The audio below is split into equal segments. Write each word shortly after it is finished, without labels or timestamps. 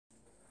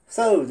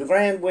So, the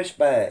Grand Wish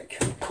bag.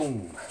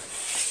 Boom.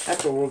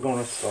 That's where we're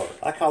going to start.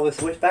 I call this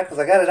Wish bag because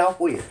I got it off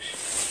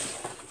Wish.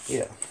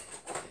 Yeah.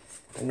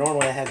 And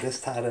normally I have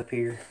this tied up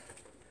here.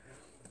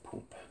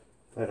 Boom.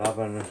 But I've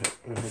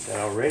unhooked that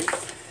already.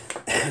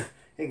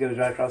 It goes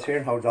right across here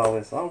and holds all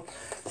this on.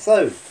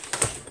 So,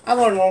 I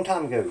learned a long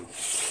time ago.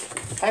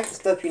 Pack the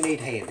stuff you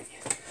need handy.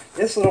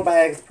 This little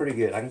bag is pretty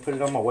good. I can put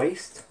it on my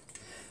waist.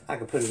 I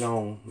can put it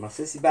on my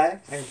sissy bag.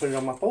 I can put it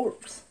on my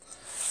forks.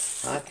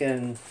 I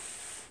can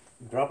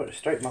drop it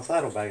straight in my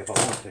saddle bag if I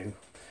want to.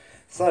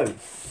 So,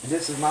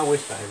 this is my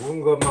wish bag. We're going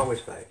to go with my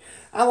wish bag.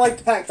 I like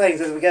to pack things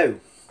as we go,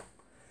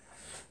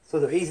 so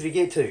they're easy to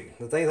get to.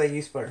 The things I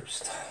use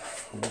first.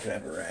 Let me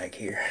grab a rag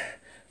here.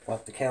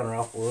 Flop the counter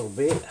off a little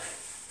bit.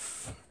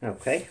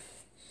 Okay.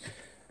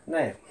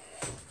 Now,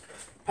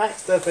 pack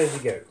stuff as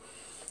you go.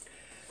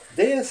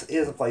 This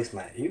is a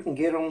placemat. You can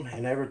get them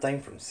in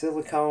everything from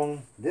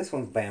silicone. This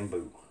one's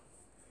bamboo.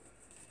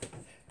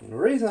 And the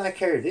reason I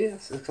carry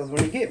this is because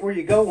when you get where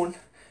you're going,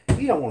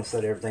 you don't want to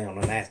set everything on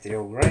a nasty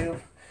old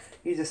ground.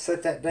 You just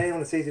set that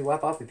down. It's easy to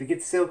wipe off. If you get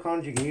the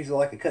silicones, you can use it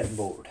like a cutting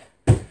board.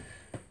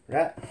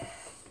 Right?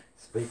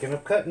 Speaking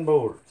of cutting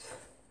boards,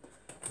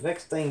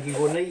 next thing you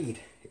will need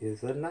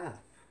is a knife.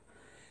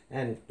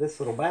 And this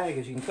little bag,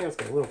 as you can tell, it's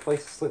got a little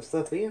place to slip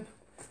stuff in.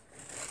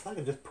 I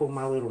can just pull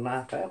my little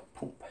knife out,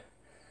 boom,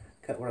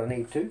 cut what I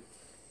need to.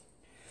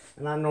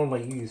 And I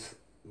normally use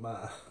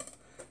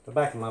the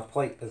back of my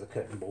plate as a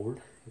cutting board.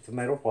 It's a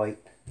metal plate.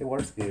 It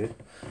works good.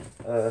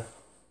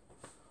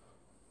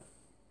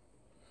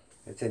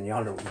 It's in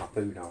yonder with my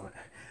food on it.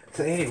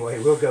 So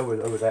anyway, we'll go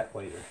over that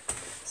later.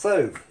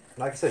 So,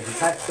 like I said, you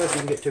pack stuff you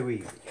can get too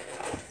easy.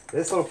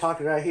 This little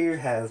pocket right here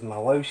has my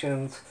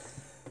lotions,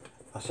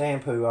 my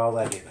shampoo, all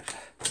that in it.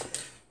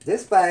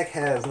 This bag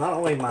has not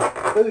only my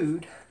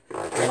food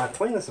and my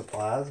cleaning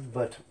supplies,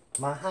 but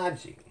my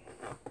hygiene.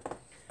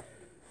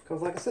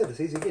 Because like I said, it's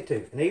easy to get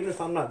to. And even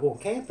if I'm not going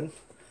camping,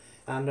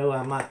 I know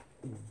I might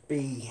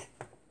be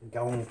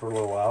gone for a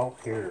little while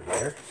here or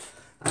there.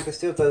 I can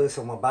still throw this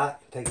on my bike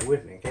and take it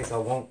with me in case I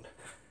want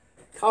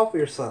coffee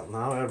or something.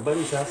 I'm at a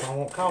buddy's house and I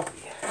want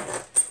coffee.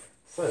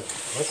 So,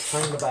 let's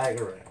turn the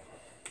bag around.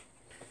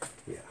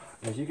 Yeah,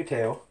 as you can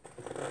tell,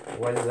 the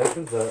way this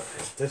opens up,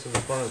 if this was in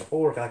front of the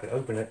fork, I could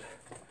open it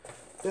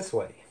this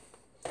way.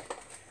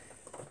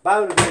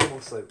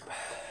 Biodegradable soap.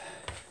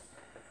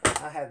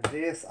 I have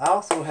this. I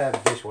also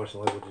have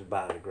dishwashing liquid, which is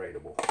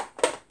biodegradable.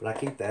 But I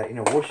keep that. You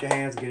know, wash your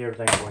hands, get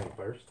everything clean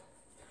first.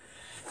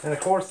 And of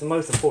course, the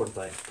most important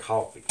thing,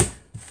 coffee.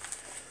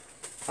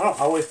 I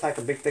don't always pack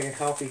a big thing of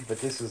coffee, but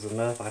this is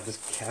enough. I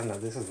just kind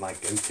of, this is my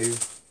go-to.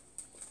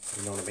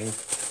 You know what I mean?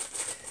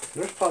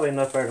 There's probably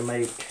enough there to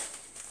make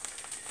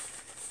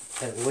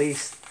at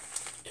least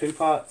 2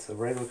 pots of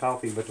regular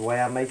coffee, but the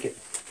way I make it,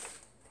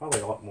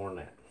 probably a lot more than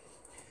that.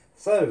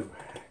 So,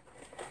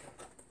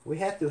 we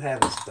have to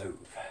have a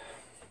stove.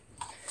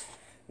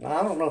 Now,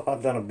 I don't know if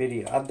I've done a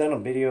video. I've done a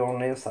video on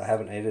this. I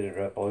haven't edited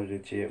or uploaded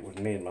it yet with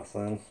me and my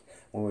son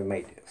when we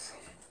made this.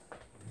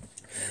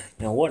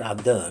 Now, what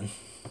I've done,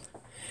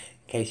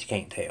 in case you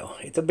can't tell,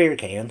 it's a beer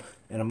can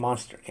and a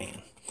Monster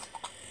can.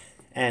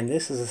 And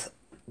this is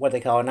what they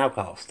call an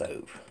alcohol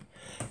stove.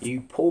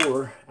 You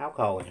pour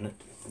alcohol in it,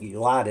 you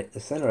light it,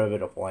 the center of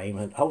it will flame,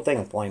 and the whole thing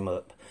will flame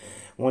up.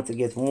 Once it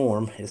gets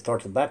warm, it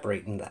starts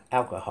evaporating the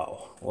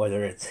alcohol,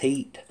 whether it's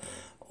heat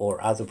or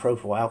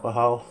isopropyl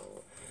alcohol.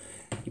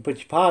 You put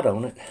your pot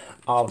on it,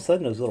 all of a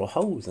sudden those little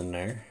holes in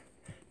there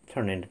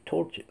turn into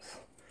torches.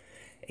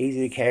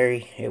 Easy to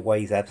carry, it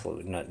weighs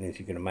absolutely nothing, as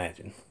you can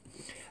imagine.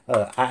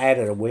 I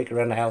added a wick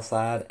around the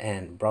outside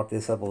and brought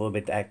this up a little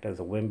bit to act as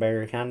a wind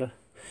barrier, kind of.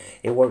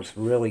 It works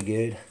really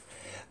good.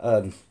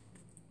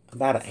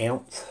 About an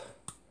ounce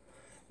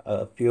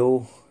of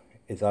fuel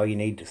is all you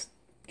need to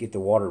get the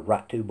water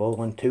right to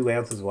boiling. 2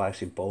 ounces will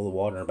actually boil the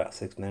water in about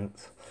 6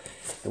 minutes.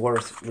 It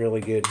works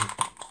really good.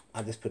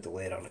 I just put the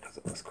lid on it because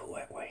it looks cool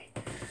that way.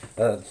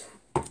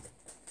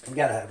 You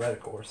gotta have that,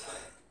 of course.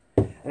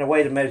 And a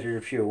way to measure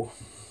your fuel.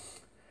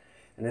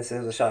 And this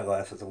is a shot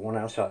glass. It's a 1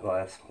 ounce shot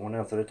glass. 1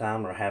 ounce at a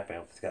time or a half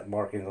ounce. It's got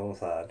markings on the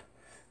side.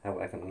 That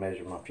way I can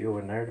measure my fuel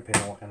in there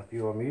depending on what kind of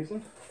fuel I'm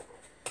using.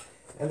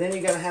 And then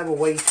you gotta have a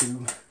way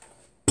to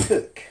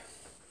cook.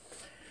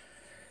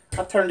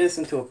 I've turned this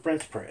into a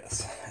French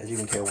press, as you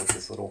can tell with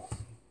this little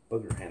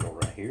booger handle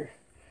right here.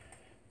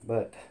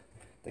 But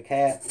the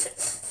cat,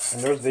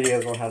 and there's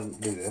videos on how to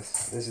do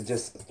this. This is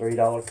just a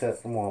 $3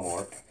 cut from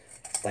Walmart.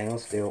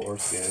 Stainless steel,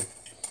 works good.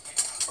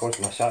 Of course,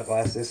 my shot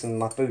glass, this is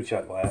my food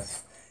shot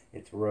glass.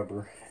 It's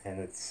rubber and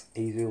it's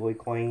easily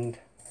cleaned.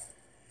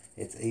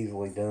 It's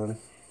easily done.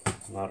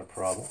 Not a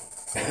problem.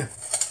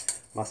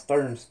 My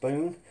stirring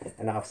spoon,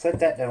 and I've set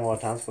that down a lot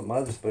of times, put my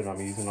other spoon I'm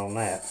using on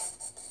that.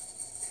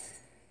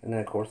 And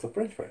then of course the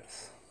French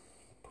press.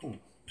 Boom.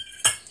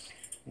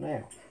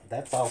 Now,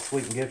 that's all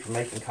sweet and good for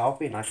making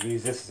coffee, and I can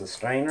use this as a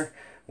strainer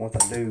once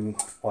I do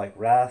like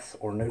rice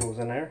or noodles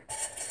in there.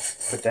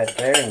 Put that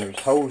there, and there's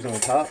holes in the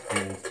top,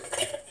 and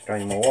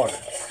strain more water.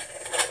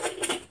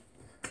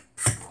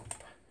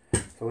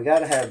 So we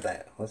gotta have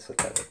that. Let's put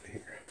that over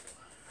here.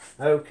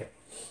 Okay.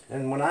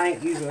 And when I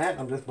ain't using that,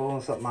 I'm just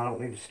boiling something I don't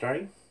need to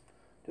strain.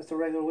 Just a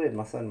regular lid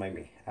my son made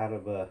me out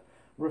of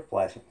roof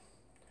flashing.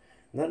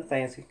 Nothing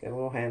fancy, got a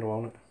little handle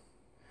on it.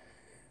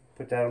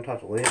 Put that on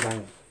top of the lid and I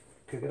can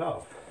cook it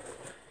off.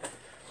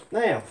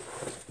 Now,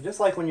 just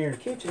like when you're in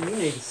the kitchen, you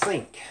need a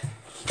sink.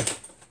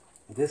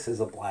 This is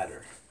a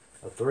bladder,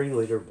 a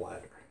 3-liter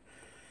bladder.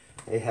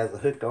 It has a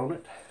hook on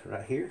it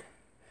right here.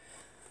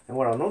 And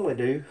what I normally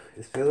do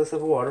is fill this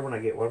up with water when I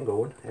get where I'm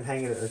going and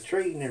hang it in a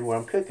tree near where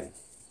I'm cooking.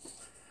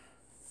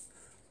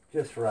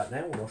 Just for right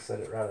now, we're going to set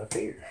it right up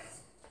here.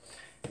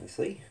 You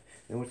see?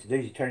 Then what you do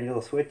is you turn your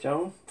little switch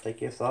on, take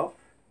this off,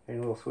 turn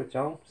your little switch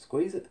on,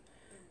 squeeze it,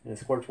 and it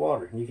squirts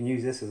water. And you can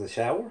use this as a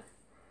shower.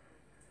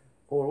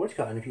 Or what you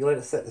call it, and if you let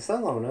it set the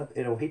sun long enough,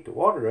 it'll heat the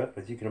water up,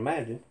 as you can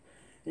imagine,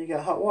 and you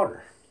got hot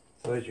water.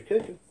 So as you're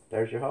cooking,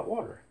 there's your hot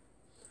water.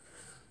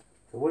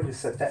 So we'll just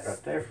set that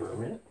right there for a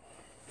minute.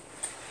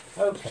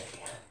 Okay,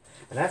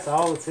 and that's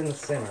all that's in the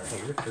center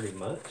here, pretty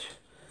much.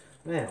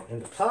 Now,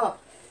 in the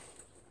top,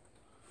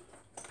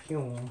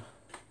 in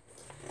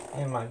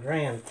my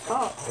grand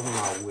top of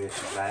my wish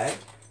bag,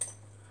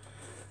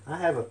 I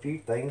have a few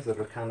things that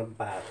are kind of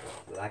vital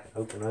that I can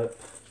open up.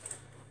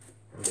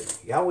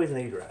 You always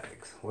need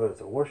rags, whether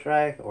it's a wash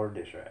rag or a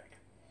dish rag.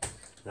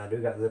 And I do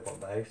got Ziploc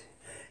bags.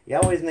 You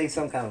always need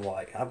some kind of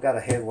light. I've got a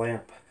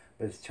headlamp,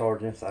 but it's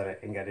charging, so I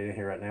ain't got it in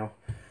here right now.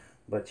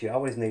 But you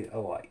always need a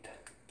light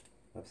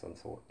of some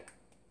sort.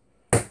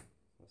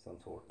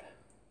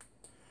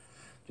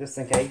 Just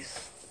in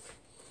case.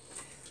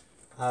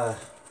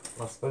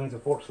 My spoons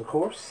and forks, of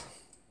course.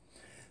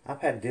 I've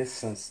had this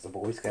since the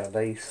Boy Scout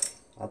days,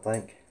 I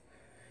think.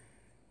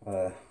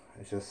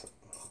 It's just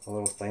a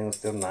little stainless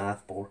steel knife,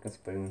 fork, and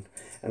spoon.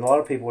 And a lot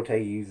of people will tell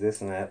you use this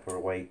and that for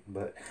weight,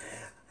 but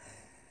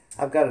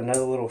I've got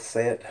another little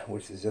set,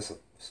 which is just a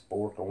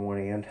fork on one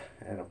end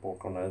and a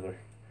fork on the other,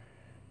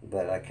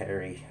 that I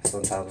carry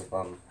sometimes if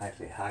I'm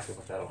actually hiking,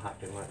 which I don't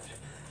hike too much.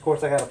 Of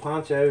course, I got a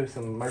poncho,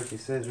 some Mercy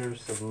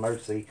scissors, some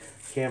Mercy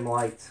chem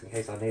lights in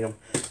case I need them.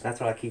 That's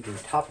what I keep in the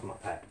top of my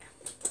pack.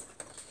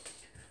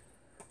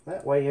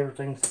 That way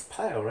everything's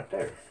piled right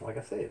there, like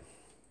I said.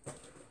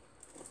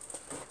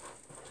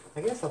 I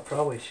guess I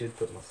probably should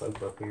put my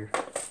soap up here.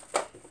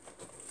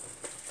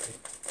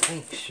 I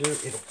ain't sure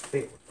it'll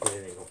fit. It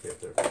ain't gonna fit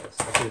there.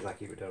 I see if I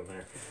keep it down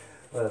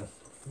there.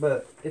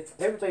 But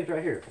everything's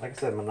right here. Like I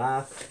said, my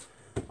knife,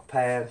 my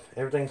pad,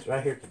 everything's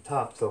right here at the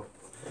top. So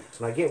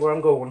when I get where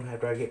I'm going,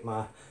 after I get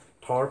my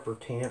tarp or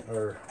tent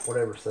or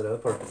whatever set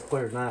up, or if it's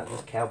clear at night,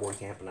 just cowboy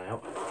camping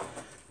out,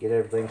 get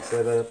everything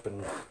set up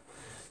and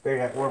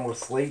figure out where I'm gonna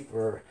sleep,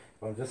 or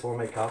if I just want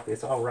to make coffee,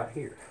 it's all right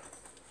here.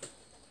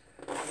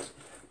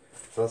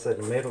 So I said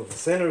the middle, the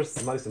center is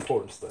the most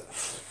important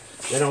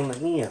stuff. Then on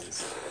the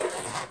ends,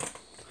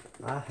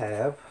 I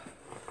have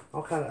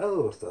all kind of other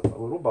little stuff. A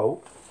little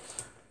bowl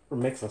for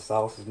mixing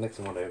sauces,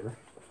 mixing whatever.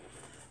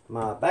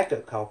 My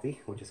backup coffee,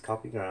 which is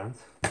coffee grinds.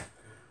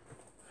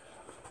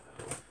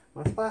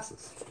 My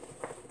spices.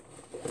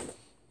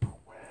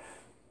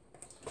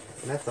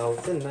 And that's all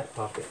that's in that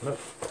pocket. Nope.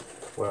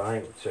 Well, I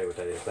ain't going to show you what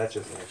that is. That's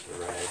just an extra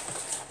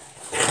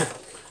rag.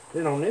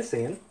 Then on this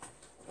end,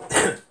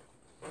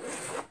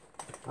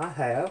 I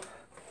have,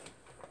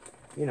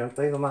 you know,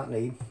 things I might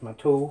need. My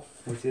tool,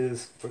 which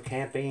is for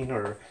camping,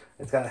 or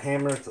it's got a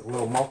hammer. It's a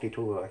little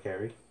multi-tool that I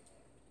carry.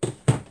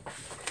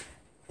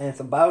 And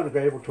some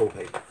biodegradable toilet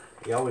paper.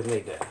 You always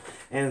need that.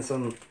 And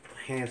some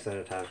hand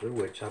sanitizer,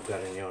 which I've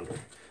got in yonder.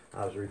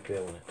 I was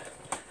refilling it.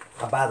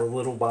 I buy the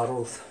little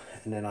bottles,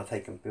 and then I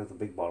take and fill the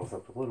big bottles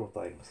up with little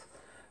things.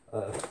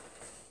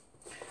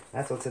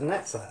 That's what's in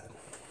that side.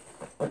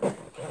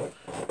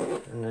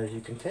 And as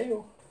you can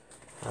tell,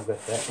 I've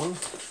got that one,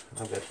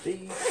 I've got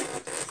these,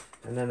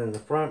 and then in the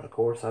front, of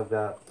course, I've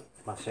got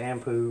my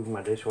shampoo,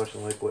 my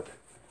dishwashing liquid,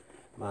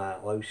 my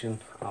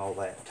lotion, all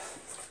that.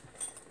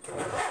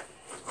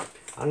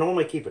 I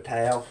normally keep a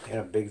towel in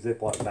a big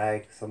Ziploc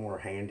bag somewhere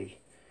handy.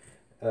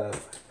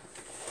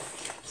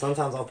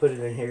 Sometimes I'll put it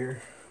in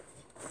here,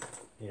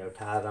 you know,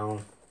 tie it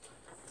on.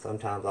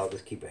 Sometimes I'll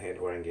just keep it handy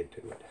where I can get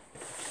to it.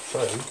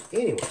 So,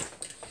 anyway,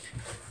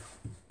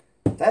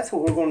 that's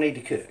what we're going to need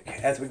to cook.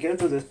 As we go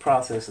through this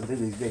process and do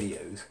these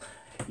videos,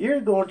 you're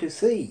going to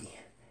see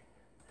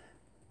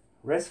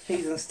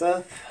recipes and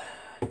stuff.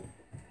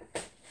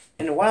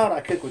 In the wild, I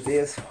cook with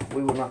this.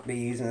 We will not be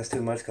using this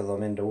too much because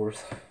I'm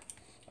indoors.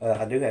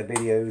 I do have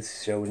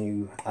videos showing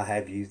you I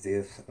have used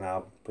this, and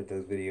I'll put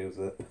those videos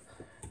up.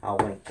 I'll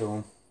link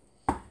to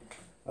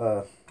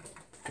them.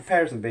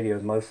 Comparison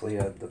videos mostly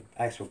of the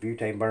actual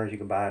butane burners you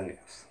can buy in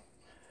this.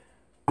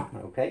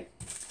 Okay?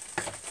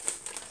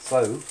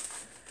 So,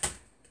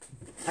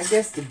 I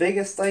guess the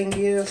biggest thing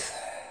is,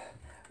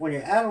 when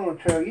you're out on the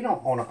trail, you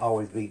don't want to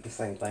always eat the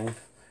same thing.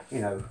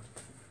 You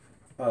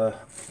know,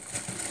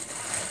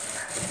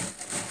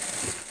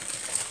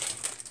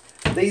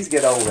 these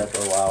get old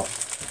after a while.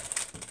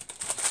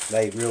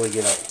 They really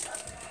get old.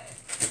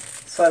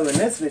 So in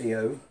this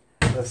video,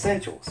 the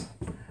essentials.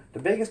 The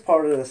biggest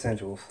part of the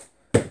essentials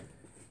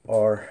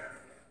are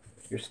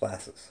your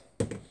spices.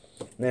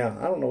 Now,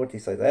 I don't know what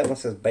these say. That one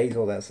says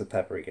basil, that says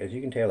paprika. As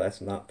you can tell, that's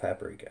not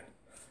paprika.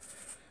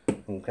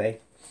 Okay?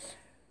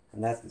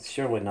 And that's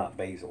surely not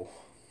basil.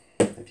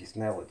 If you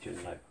smell it, you'll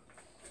know.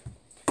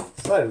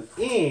 So,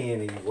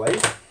 anyway,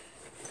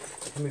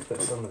 let me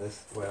put some of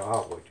this, well,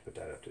 I'll wait to put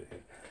that up to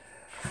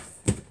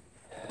here.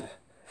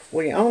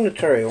 When you're on the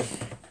trail,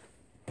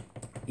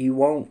 you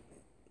want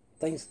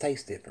things to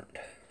taste different.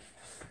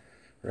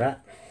 Right?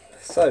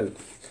 So,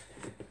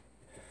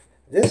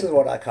 this is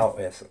what I call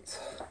essence.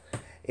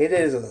 It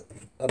is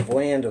a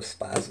blend of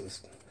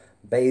spices.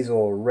 Basil,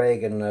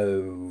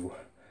 oregano,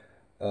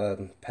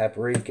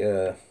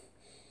 paprika.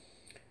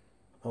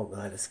 Oh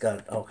God, it's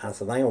got all kinds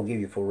of, I ain't gonna give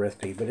you a full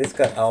recipe, but it's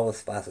got all the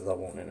spices I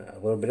want in it. A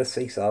little bit of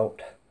sea salt,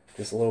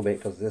 just a little bit,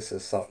 because this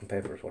is salt and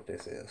pepper is what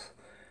this is.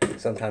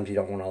 Sometimes you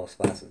don't want all the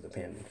spices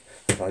depending.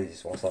 Sometimes you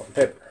just want salt and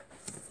pepper.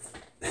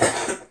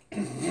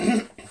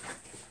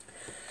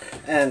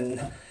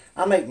 And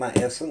I make my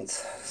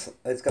essence.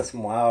 It's got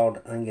some wild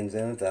onions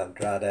in it that I've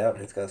dried out.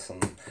 It's got some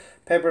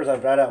peppers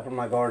I've dried out from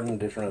my garden,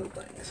 different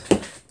other things.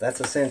 That's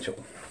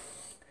essential.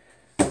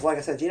 Because like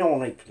I said, you don't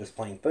want to eat just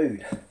plain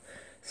food.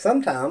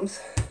 Sometimes,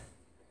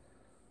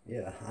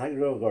 yeah, I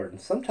grow a garden.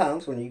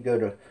 Sometimes when you go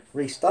to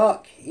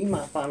restock, you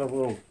might find a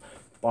little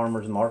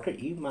farmer's market.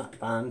 You might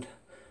find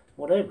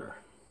whatever.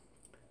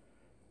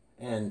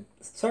 And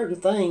certain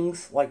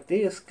things like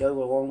this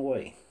go a long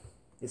way.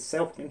 It's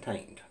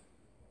self-contained.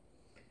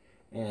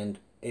 And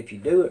if you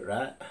do it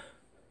right,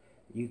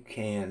 you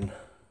can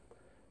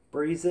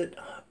freeze it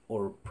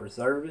or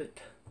preserve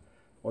it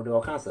or do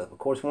all kinds of stuff. Of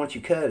course, once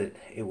you cut it,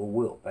 it will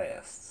wilt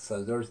fast.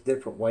 So there's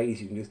different ways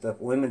you can do stuff.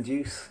 Lemon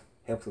juice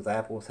helps with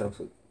apples, helps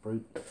with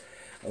fruit.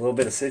 A little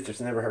bit of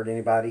citrus never hurt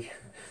anybody.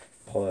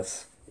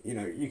 Plus, you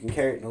know, you can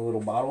carry it in a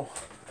little bottle.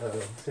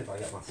 Let's see if I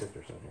got my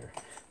citrus in here.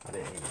 I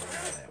didn't even know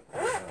that.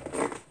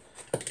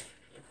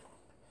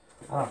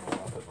 I don't know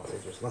where I put my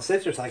citrus. My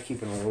citrus I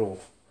keep in a little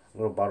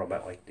bottle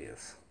about like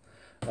this.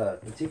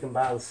 But you can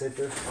buy the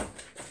citrus.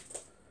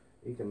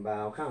 You can buy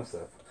all kinds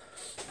of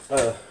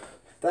stuff.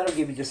 That'll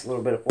give you just a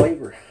little bit of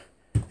flavor.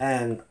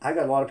 And I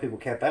got a lot of people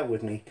kept out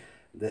with me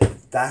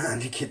that's dying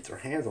to get their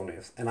hands on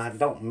this. And I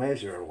don't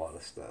measure a lot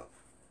of stuff.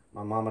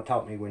 My mama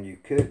taught me when you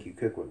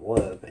cook with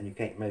love, and you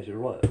can't measure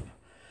love.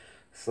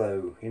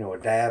 So, you know, a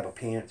dab, a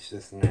pinch,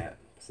 this and that.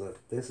 So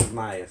this is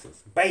my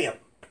essence. Bam!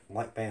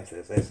 Like Bam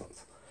says,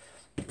 essence.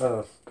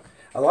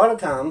 A lot of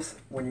times,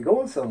 when you're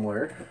going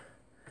somewhere,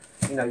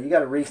 you know, you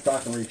got to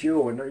restock and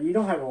refuel, and you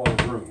don't have a lot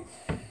of room.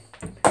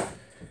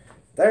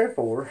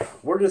 Therefore,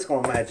 we're just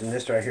going to imagine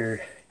this right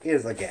here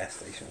is a gas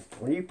station.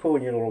 When you pull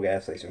in your little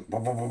gas station,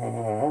 boom, boom, boom, boom,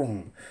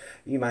 boom,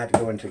 you might have to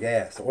go into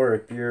gas. Or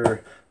if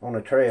you're on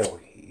a trail,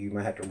 you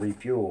might have to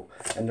refuel.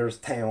 And there's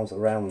towns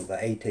around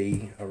the AT,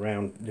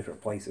 around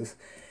different places.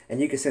 And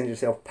you can send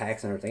yourself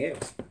packs and everything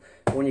else.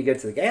 But when you go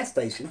to the gas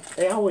station,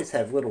 they always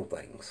have little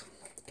things.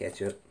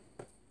 Ketchup,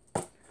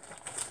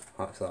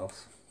 hot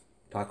sauce,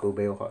 Taco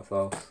Bell hot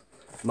sauce,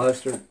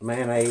 mustard,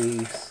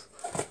 mayonnaise,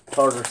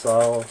 tartar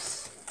sauce.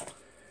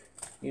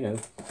 You know,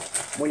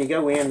 when you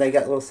go in, they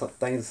got little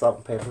things of salt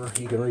and pepper.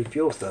 You can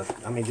refuel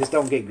stuff. I mean, just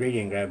don't get greedy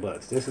and grab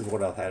butts. This is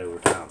what I've had over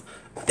time.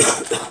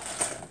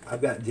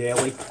 I've got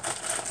jelly,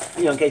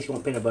 you know, in case you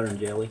want peanut butter and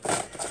jelly.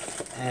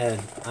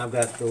 And I've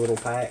got the little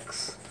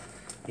packs,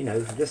 you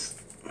know, just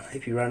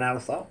if you run out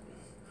of salt,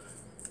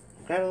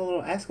 grab a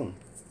little, ask them.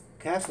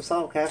 Can I have some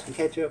salt, can I have some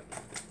ketchup?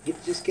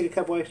 Just get a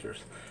couple extras.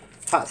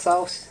 Hot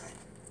sauce,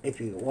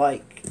 if you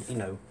like, you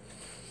know,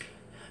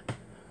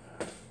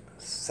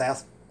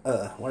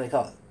 what do they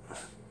call it?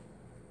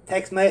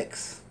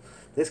 Tex-Mex.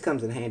 This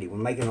comes in handy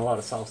when making a lot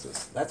of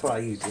sauces. That's what I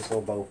use this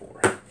little bowl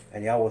for.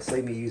 And y'all will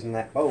see me using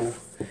that bowl.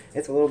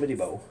 It's a little bitty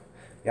bowl.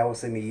 Y'all will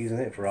see me using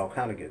it for all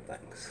kind of good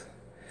things.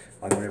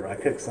 Like whenever I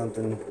cook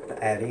something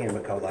to add in,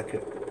 because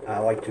I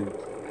like to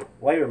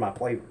layer my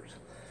flavors.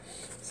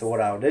 So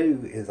what I'll do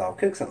is I'll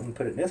cook something,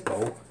 put it in this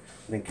bowl, and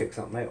then cook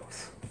something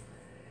else.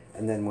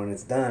 And then when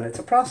it's done, it's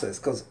a process.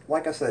 Because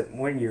like I said,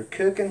 when you're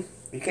cooking,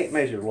 you can't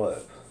measure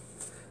love.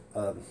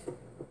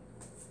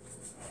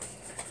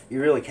 You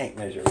really can't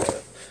measure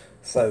love.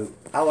 So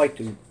I like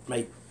to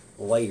make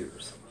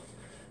layers.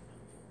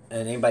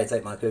 And anybody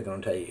take my cooking will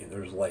tell you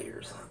there's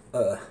layers.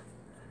 I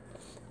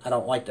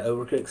don't like to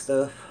overcook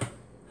stuff.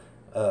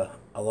 A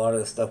lot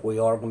of the stuff we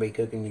are going to be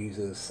cooking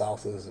uses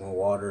sauces and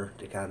water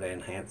to kind of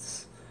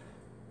enhance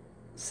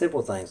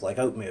simple things like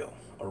oatmeal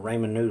or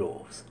ramen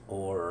noodles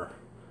or,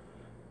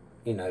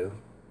 you know,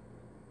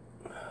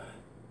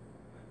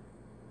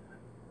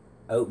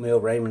 oatmeal,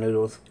 ramen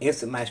noodles,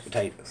 instant mashed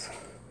potatoes.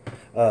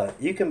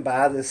 You can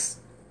buy this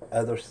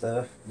other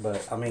stuff,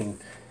 but I mean,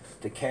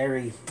 to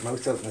carry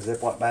most of it in a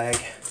Ziploc bag,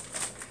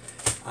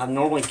 I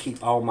normally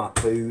keep all my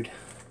food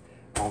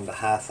on the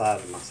high side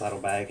of my saddle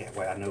bag. That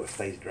way I know it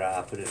stays dry.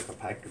 I put it in a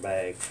compactor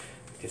bag.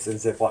 It's in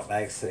Ziploc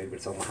bags too, but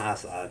it's on the high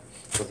side.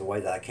 Because the way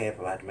that I camp,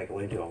 if I have to make a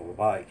lean-to on the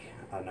bike,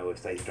 I know it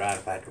stays dry.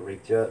 If I have to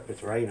reach up, if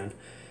it's raining,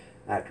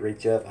 I have to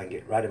reach up. I can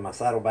get right in my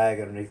saddle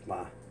bag underneath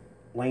my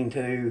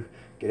lean-to,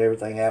 get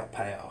everything out,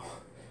 pow.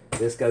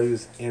 This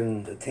goes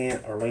in the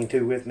tent or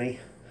lean-to with me.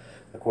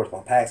 Of course, my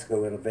packs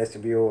go in a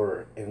vestibule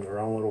or in their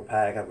own little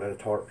pack. I've got a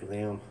tarp for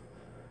them.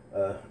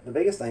 The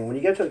biggest thing, when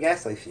you go to a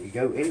gas station, you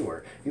go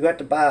anywhere, you got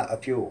to buy a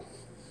fuel.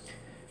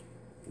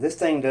 This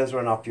thing does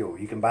run off fuel.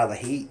 You can buy the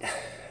heat.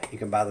 You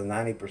can buy the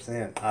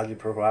 90%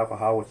 isopropyl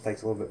alcohol, which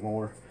takes a little bit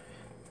more.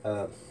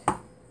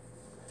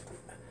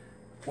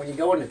 When you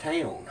go into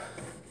town,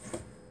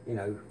 you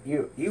know,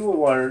 you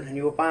will learn and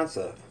you will find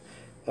stuff.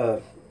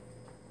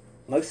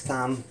 Most of the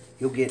time,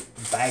 you'll get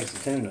bags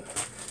of tuna.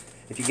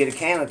 If you get a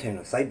can of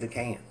tuna, save the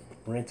can.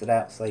 Rinse it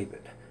out, save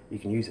it. You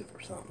can use it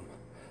for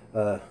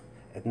something.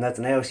 If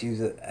nothing else, use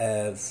it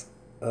as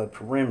a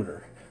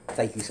perimeter.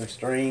 Take you some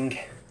string,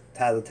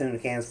 tie the tuna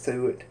cans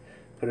to it,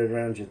 put it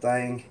around your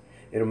thing.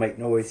 It'll make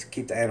noise,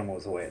 keep the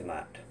animals away at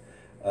night.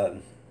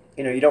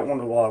 You know, you don't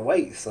want a lot of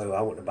weight, so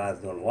I wouldn't advise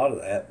doing a lot of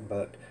that.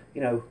 But,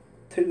 you know,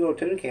 2 little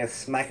tuna cans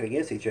smacking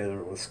against each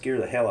other will scare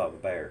the hell out of a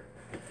bear.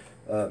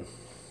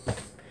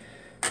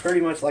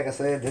 Pretty much, like I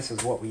said, this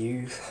is what we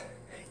use.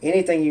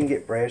 Anything you can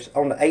get fresh.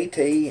 On the AT,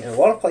 and a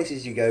lot of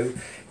places you go,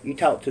 you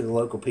talk to the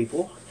local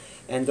people,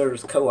 and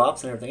there's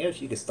co-ops and everything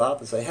else. You can stop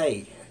and say,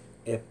 hey,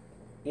 if,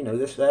 you know,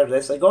 this, that, or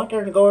that, say, go out there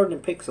in the garden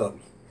and pick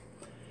something.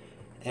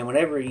 And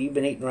whenever you've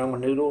been eating ramen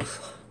noodles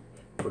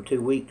for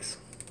 2 weeks,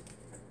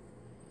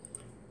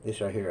 this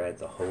right here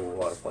adds a whole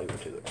lot of flavor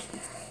to it.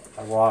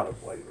 A lot of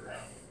flavor.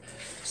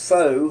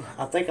 So,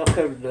 I think I've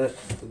covered the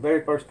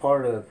very first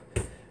part of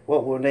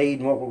what we'll need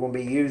and what we're going to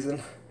be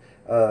using.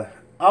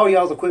 All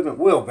y'all's equipment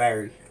will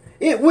vary.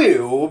 It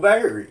will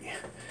vary.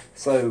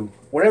 So,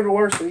 whatever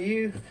works for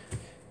you,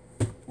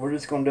 we're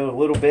just going to do a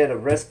little bit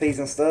of recipes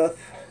and stuff.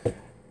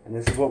 And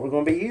this is what we're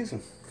going to be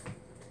using.